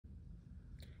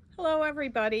Hello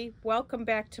everybody, welcome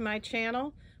back to my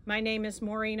channel. My name is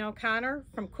Maureen O'Connor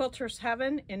from Quilter's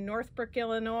Heaven in Northbrook,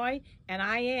 Illinois, and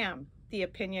I am the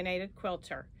Opinionated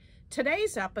Quilter.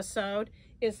 Today's episode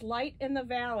is Light in the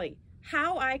Valley,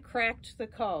 How I Cracked the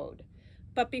Code.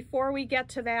 But before we get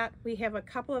to that, we have a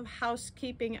couple of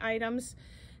housekeeping items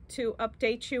to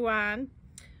update you on.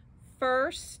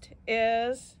 First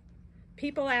is,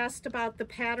 people asked about the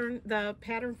pattern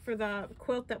for the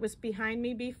quilt that was behind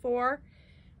me before,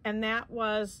 and that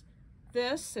was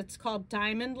this. It's called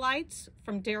Diamond Lights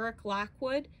from Derek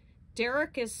Lockwood.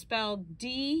 Derek is spelled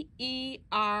D-E-R-E-C-K.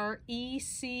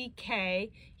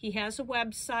 He has a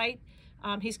website.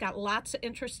 He's got lots of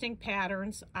interesting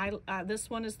patterns.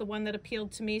 This one is the one that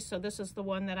appealed to me, so this is the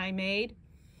one that I made.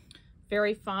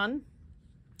 Very fun.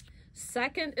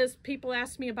 Second is, people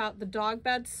ask me about the dog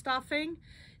bed stuffing,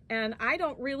 and I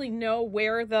don't really know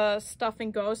where the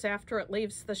stuffing goes after it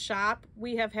leaves the shop.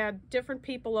 We have had different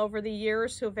people over the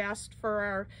years who have asked for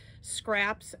our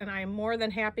scraps, and I am more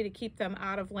than happy to keep them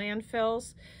out of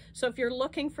landfills. So if you're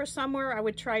looking for somewhere, I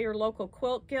would try your local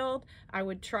quilt guild. I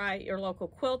would try your local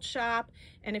quilt shop.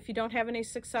 And if you don't have any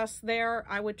success there,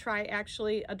 I would try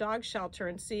actually a dog shelter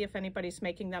and see if anybody's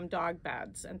making them dog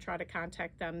beds and try to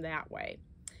contact them that way.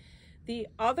 The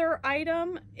other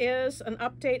item is an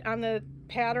update on the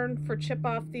pattern for Chip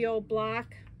Off the Old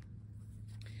Block.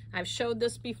 I've showed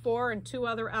this before in 2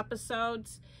 other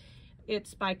episodes.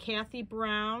 It's by Kathy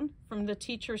Brown from The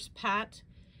Teacher's Pet.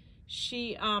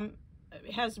 She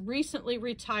has recently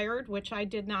retired, which I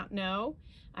did not know.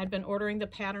 I've been ordering the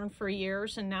pattern for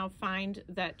years and now find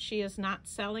that she is not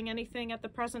selling anything at the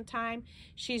present time.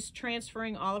 She's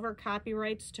transferring all of her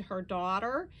copyrights to her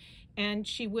daughter, and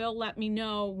she will let me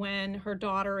know when her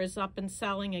daughter is up and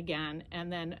selling again,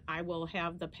 and then I will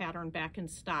have the pattern back in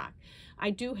stock. I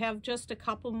do have just a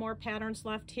couple more patterns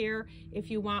left here.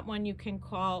 If you want one, you can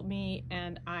call me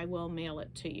and I will mail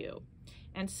it to you.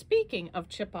 And speaking of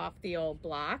Chip Off the Old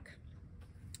Block,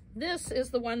 this is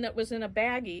the one that was in a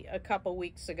baggie a couple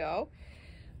weeks ago,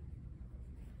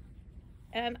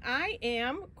 and I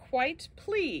am quite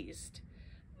pleased.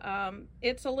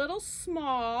 It's a little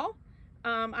small.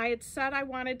 I had said I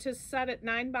wanted to set it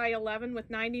 9 by 11 with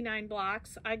 99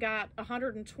 blocks. I got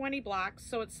 120 blocks,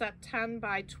 so it's set 10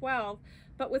 by 12,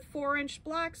 but with 4-inch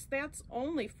blocks, that's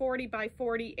only 40 by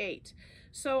 48.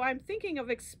 So I'm thinking of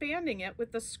expanding it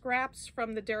with the scraps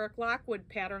from the Derek Lockwood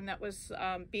pattern that was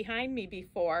behind me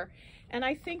before, and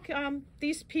I think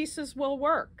these pieces will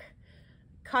work.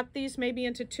 Cut these maybe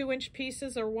into 2-inch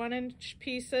pieces or 1-inch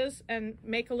pieces and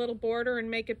make a little border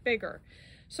and make it bigger.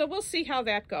 So we'll see how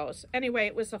that goes. Anyway,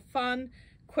 it was a fun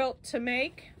quilt to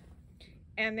make,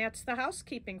 and that's the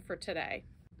housekeeping for today.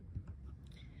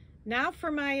 Now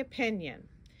for my opinion.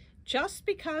 Just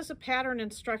because a pattern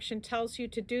instruction tells you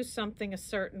to do something a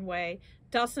certain way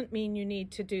doesn't mean you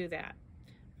need to do that.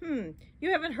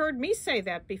 You haven't heard me say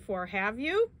that before, have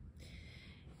you?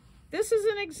 This is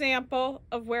an example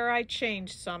of where I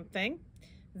changed something.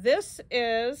 This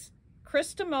is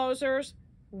Krista Moser's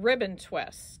Ribbon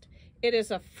Twist. It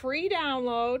is a free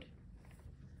download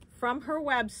from her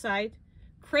website,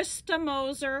 Krista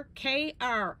Moser,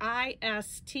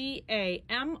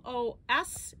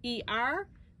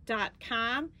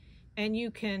 KRISTAMOSER.com, and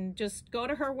you can just go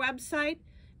to her website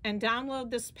and download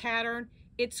this pattern.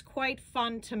 It's quite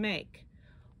fun to make.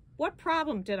 What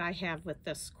problem did I have with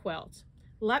this quilt?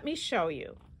 Let me show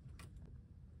you.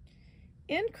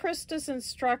 In Krista's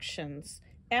instructions,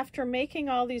 after making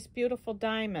all these beautiful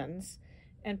diamonds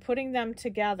and putting them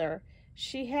together,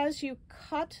 she has you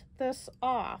cut this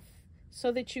off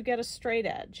so that you get a straight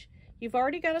edge. You've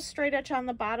already got a straight edge on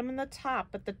the bottom and the top,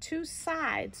 but the 2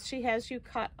 sides she has you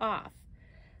cut off.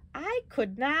 I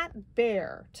could not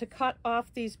bear to cut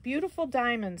off these beautiful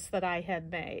diamonds that I had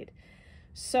made,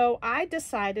 so I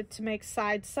decided to make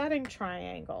side setting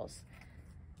triangles.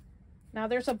 Now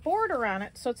there's a border on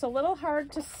it, so it's a little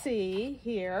hard to see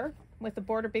here, with the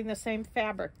border being the same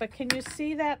fabric, but can you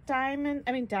see that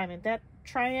that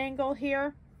triangle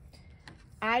here?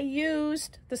 I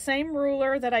used the same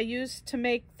ruler that I used to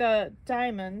make the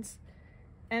diamonds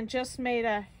and just made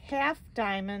a half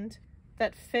diamond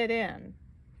that fit in.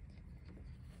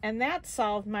 And that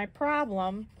solved my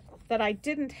problem that I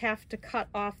didn't have to cut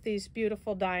off these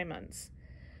beautiful diamonds.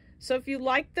 So if you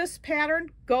like this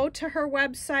pattern, go to her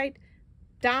website,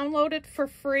 download it for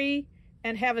free,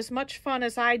 and have as much fun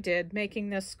as I did making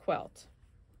this quilt.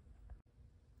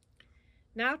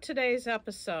 Now today's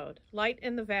episode, Light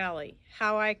in the Valley,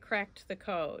 How I Cracked the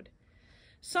Code.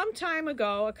 Some time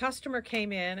ago, a customer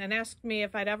came in and asked me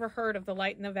if I'd ever heard of the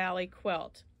Light in the Valley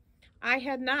quilt. I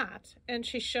had not, and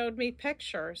she showed me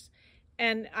pictures,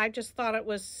 and I just thought it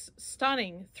was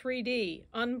stunning, 3D,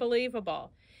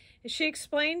 unbelievable. She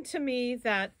explained to me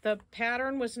that the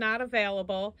pattern was not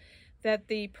available, that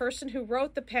the person who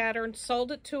wrote the pattern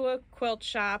sold it to a quilt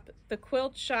shop. The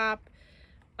quilt shop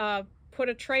put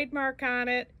a trademark on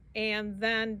it and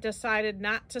then decided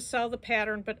not to sell the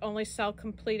pattern but only sell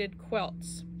completed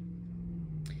quilts.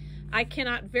 I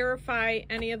cannot verify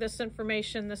any of this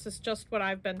information. This is just what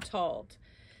I've been told.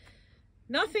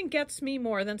 Nothing gets me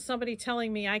more than somebody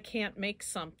telling me I can't make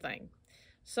something.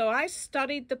 So I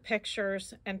studied the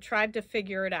pictures and tried to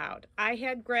figure it out. I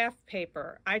had graph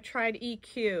paper. I tried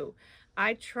EQ.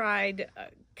 I tried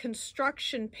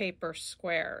construction paper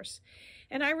squares.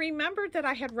 And I remembered that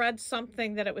I had read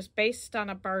something that it was based on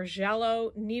a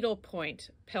Bargello needlepoint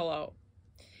pillow.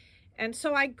 And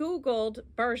so I Googled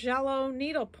Bargello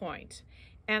needlepoint,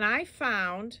 and I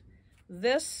found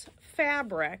this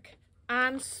fabric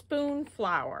on spoon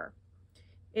flower.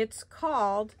 It's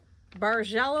called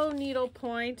Bargello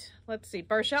needlepoint. Let's see,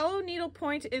 Bargello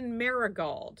needlepoint in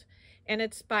marigold, and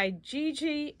it's by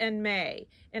Gigi and May.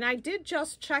 And I did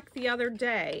just check the other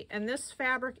day, and this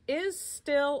fabric is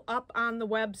still up on the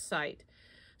website.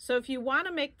 So if you want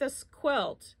to make this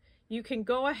quilt, you can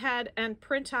go ahead and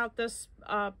print out this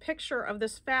picture of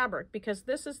this fabric, because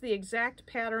this is the exact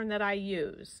pattern that I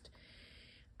used.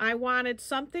 I wanted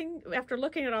something, after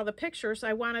looking at all the pictures,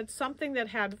 I wanted something that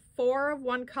had 4 of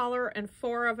one color and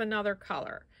 4 of another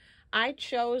color. I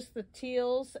chose the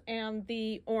teals and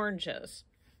the oranges.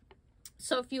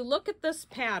 So if you look at this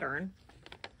pattern,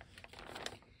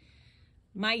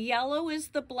 my yellow is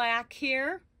the black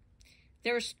here.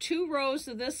 There's 2 rows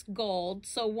of this gold.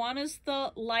 So one is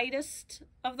the lightest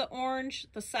of the orange.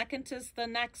 The second is the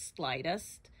next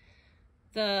lightest.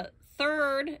 The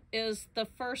third is the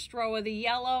first row of the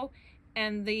yellow,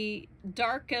 and the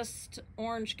darkest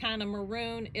orange, kind of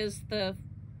maroon, is the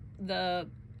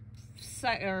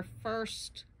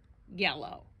first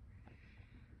yellow.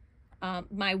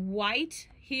 My white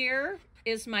here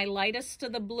is my lightest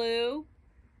of the blue,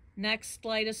 next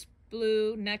lightest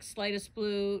blue, next lightest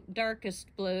blue,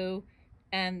 darkest blue,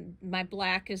 and my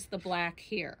black is the black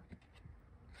here.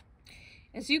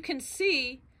 As you can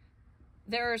see,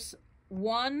 there's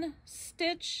 1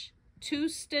 stitch, 2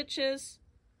 stitches,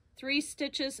 3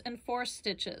 stitches, and 4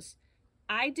 stitches.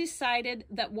 I decided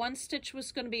that 1 stitch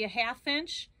was going to be a 1/2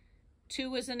 inch, 2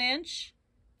 was 1 inch,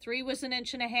 3 was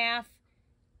 1.5 inches,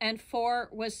 and 4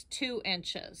 was 2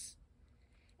 inches.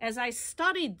 As I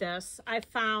studied this, I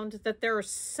found that there are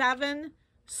 7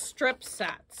 strip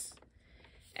sets,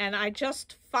 and I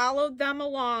just followed them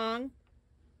along.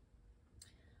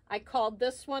 I called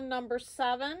this one number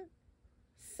 7,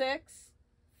 6,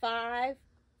 5,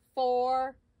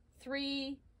 4,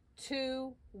 3,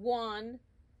 2, 1.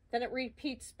 Then it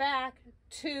repeats back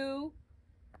 2,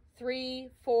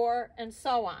 3, 4, and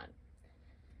so on.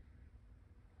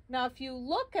 Now, if you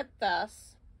look at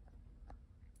this,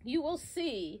 you will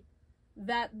see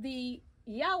that the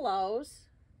yellows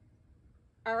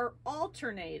are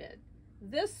alternated.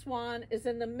 This one is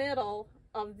in the middle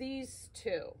of these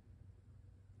 2.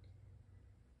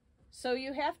 So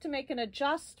you have to make an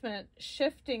adjustment,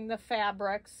 shifting the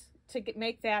fabrics to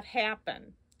make that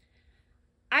happen.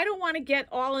 I don't want to get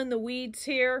all in the weeds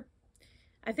here.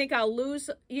 I think I'll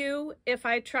lose you if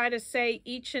I try to say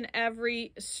each and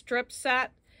every strip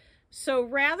set. So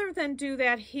rather than do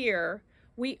that here,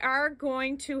 we are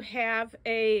going to have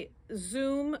a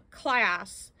Zoom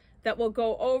class that will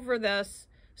go over this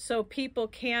so people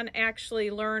can actually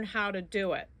learn how to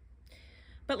do it.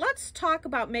 But let's talk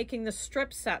about making the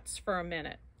strip sets for a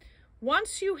minute.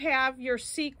 Once you have your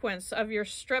sequence of your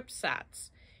strip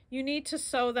sets, you need to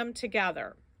sew them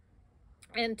together.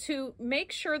 And to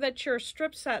make sure that your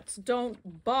strip sets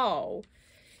don't bow,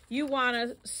 you want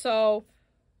to sew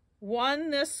 1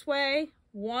 this way,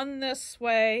 1 this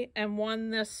way, and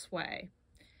 1 this way.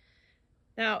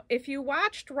 Now, if you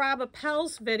watched Rob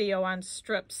Appel's video on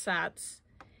strip sets,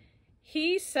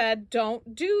 he said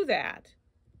don't do that.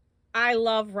 I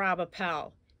love Rob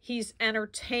Appel. He's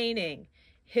entertaining.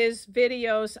 His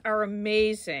videos are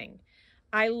amazing.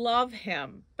 I love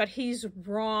him, but he's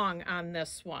wrong on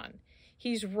this one.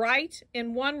 He's right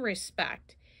in one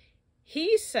respect.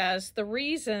 He says the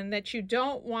reason that you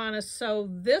don't want to sew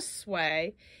this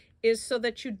way is so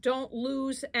that you don't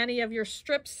lose any of your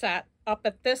strip set up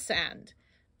at this end.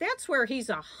 That's where he's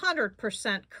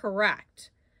 100%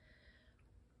 correct.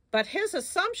 But his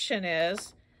assumption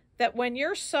is that when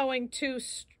you're sewing 2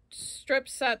 strip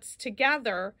sets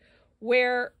together,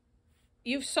 where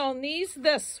you've sewn these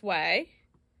this way,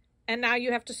 and now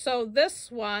you have to sew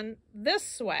this one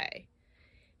this way,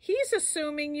 he's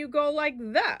assuming you go like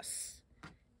this.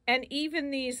 and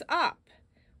even these up.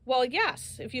 Well,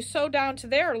 yes, if you sew down to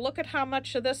there, look at how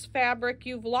much of this fabric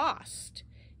you've lost.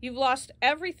 You've lost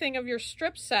everything of your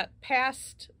strip set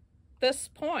past this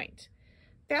point.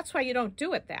 That's why you don't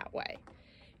do it that way.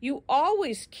 You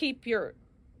always keep your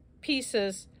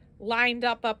pieces lined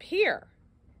up here.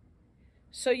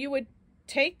 So you would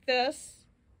take this,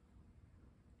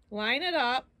 line it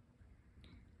up,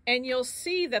 and you'll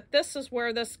see that this is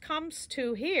where this comes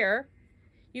to here.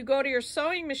 You go to your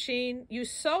sewing machine, you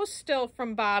sew still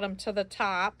from bottom to the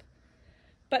top,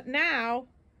 but now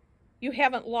you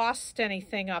haven't lost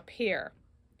anything up here.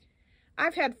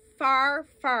 I've had far,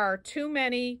 far too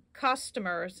many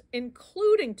customers,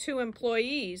 including 2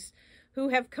 employees, who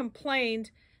have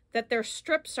complained that their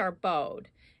strips are bowed.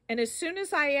 And as soon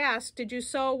as I ask, did you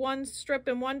sew one strip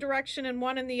in one direction and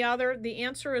one in the other? The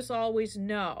answer is always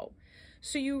no.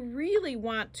 So you really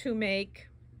want to make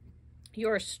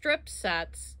your strip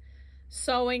sets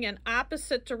sewing in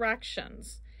opposite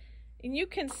directions. And you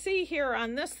can see here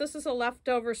on this is a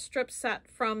leftover strip set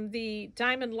from the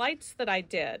Diamond Lights that I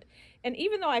did. And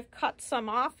even though I've cut some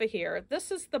off of here,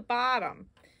 this is the bottom.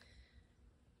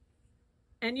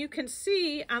 And you can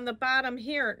see on the bottom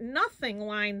here, nothing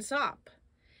lines up.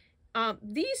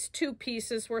 These 2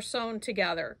 pieces were sewn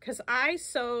together because I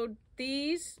sewed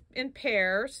these in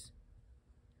pairs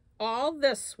all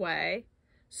this way.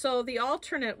 So the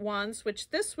alternate ones, which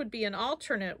this would be an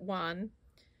alternate one,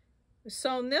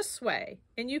 sewn this way.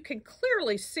 And you can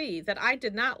clearly see that I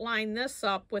did not line this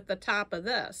up with the top of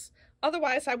this.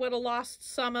 Otherwise, I would have lost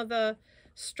some of the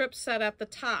strip set at the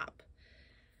top.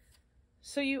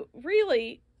 So you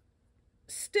really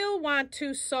still want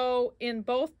to sew in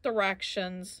both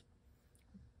directions,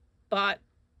 but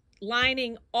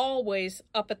lining always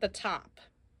up at the top.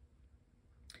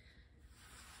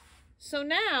 So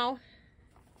now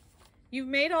you've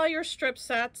made all your strip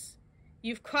sets,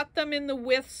 you've cut them in the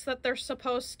widths that they're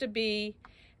supposed to be,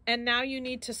 and now you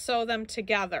need to sew them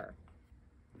together.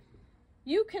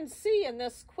 You can see in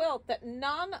this quilt that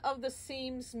none of the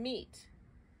seams meet.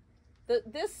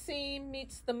 This seam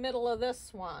meets the middle of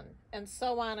this one, and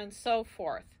so on and so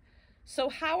forth. So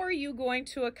how are you going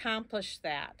to accomplish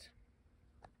that?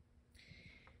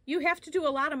 You have to do a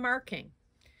lot of marking.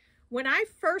 When I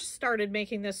first started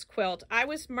making this quilt, I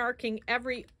was marking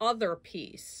every other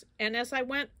piece. And as I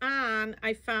went on,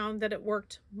 I found that it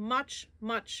worked much,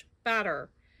 much better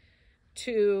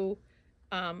to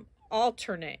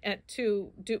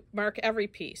mark every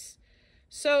piece.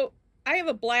 So I have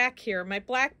a black here. My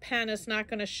black pen is not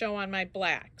going to show on my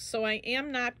black, so I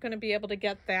am not going to be able to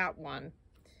get that one.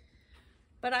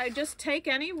 But I just take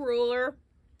any ruler,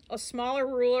 a smaller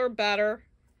ruler better,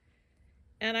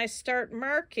 and I start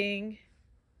marking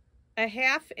a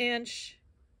 1/2 inch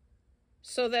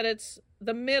so that it's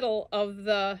the middle of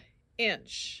the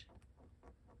inch.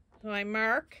 So I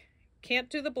mark, can't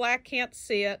do the black, can't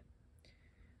see it.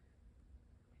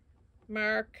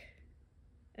 Mark,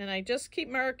 and I just keep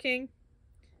marking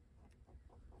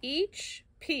each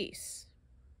piece,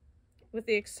 with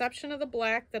the exception of the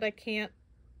black that I can't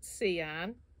see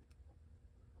on.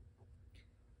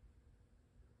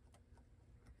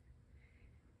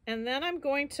 And then I'm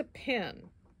going to pin.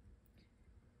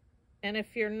 And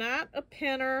if you're not a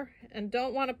pinner and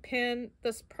don't want to pin,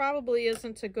 this probably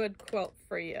isn't a good quilt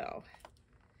for you.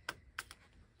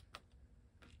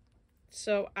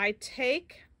 So I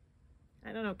take,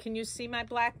 I don't know, can you see my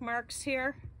black marks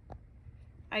here?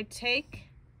 I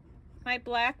take my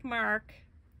black mark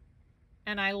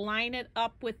and I line it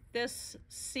up with this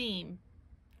seam.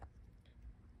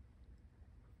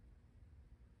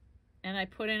 And I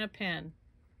put in a pin.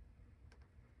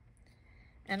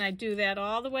 And I do that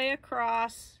all the way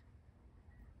across.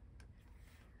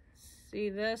 See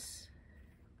this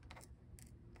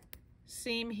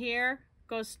seam here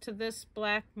goes to this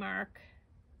black mark.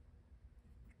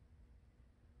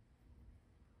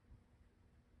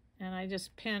 And I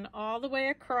just pin all the way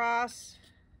across.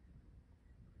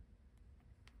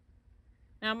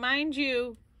 Now, mind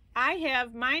you,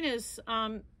 mine is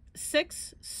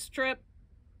 6 strips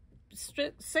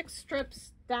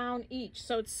down each,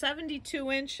 so it's 72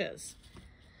 inches.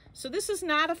 So this is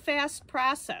not a fast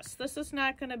process. This is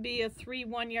not going to be a 3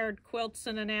 one-yard quilts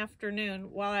in an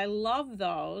afternoon. While I love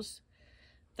those,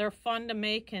 they're fun to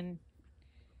make and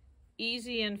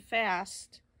easy and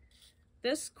fast.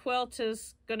 This quilt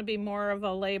is going to be more of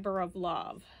a labor of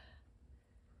love.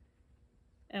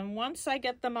 And once I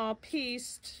get them all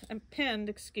pieced and pinned,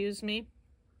 excuse me,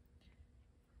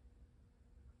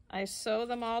 I sew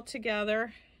them all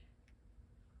together.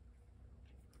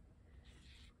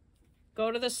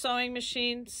 Go to the sewing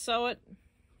machine, sew it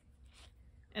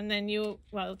and then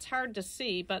well, it's hard to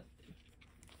see, but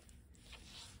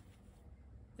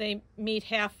they meet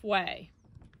halfway.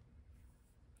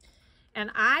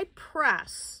 And I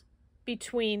press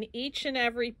between each and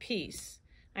every piece.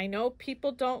 I know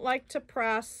people don't like to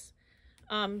press.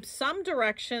 Some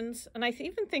directions, and I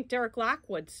even think Derek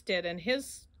Lockwood's did in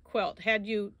his quilt, had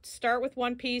you start with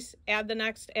one piece, add the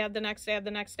next, add the next, add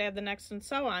the next, add the next, and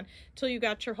so on, till you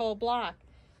got your whole block.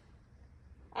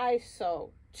 I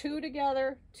sew 2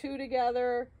 together, 2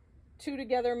 together, 2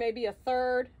 together, maybe a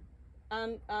third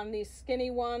on these skinny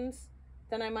ones.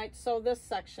 Then I might sew this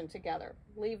section together.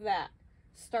 Leave that.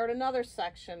 Start another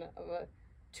section of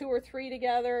 2 or 3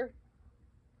 together,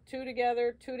 2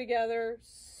 together, 2 together,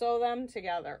 sew them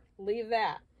together. Leave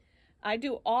that. I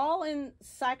do all in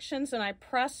sections, and I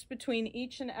press between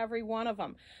each and every one of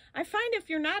them. I find if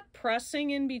you're not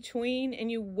pressing in between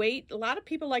and you wait, a lot of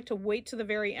people like to wait to the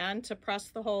very end to press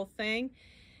the whole thing.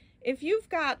 If you've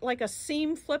got like a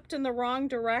seam flipped in the wrong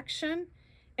direction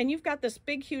and you've got this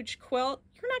big, huge quilt,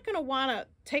 you're not going to want to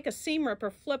take a seam ripper,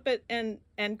 flip it,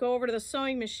 and go over to the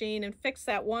sewing machine and fix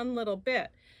that one little bit.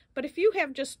 But if you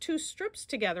have just 2 strips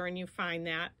together and you find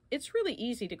that, it's really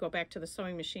easy to go back to the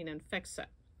sewing machine and fix it.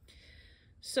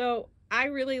 So I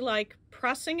really like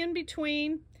pressing in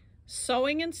between,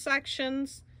 sewing in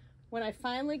sections. When I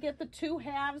finally get the 2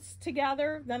 halves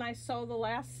together, then I sew the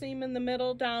last seam in the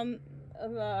middle down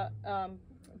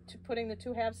to putting the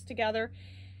 2 halves together.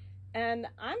 And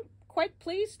I'm quite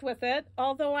pleased with it,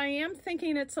 although I am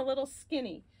thinking it's a little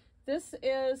skinny. This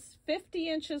is 50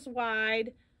 inches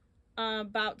wide,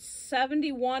 about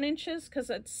 71 inches,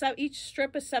 because each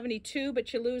strip is 72,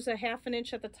 but you lose a ½ an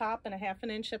inch at the top and a ½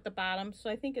 an inch at the bottom. So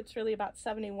I think it's really about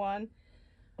 71.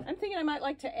 I'm thinking I might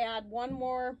like to add 1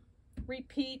 more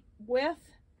repeat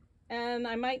width, and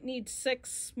I might need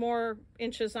 6 more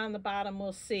inches on the bottom.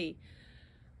 We'll see.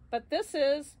 But this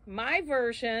is my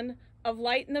version of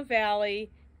Light in the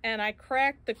Valley, and I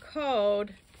cracked the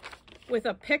code with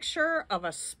a picture of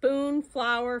a spoon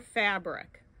flower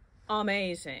fabric.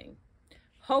 Amazing.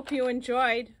 Hope you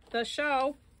enjoyed the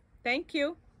show. Thank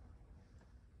you.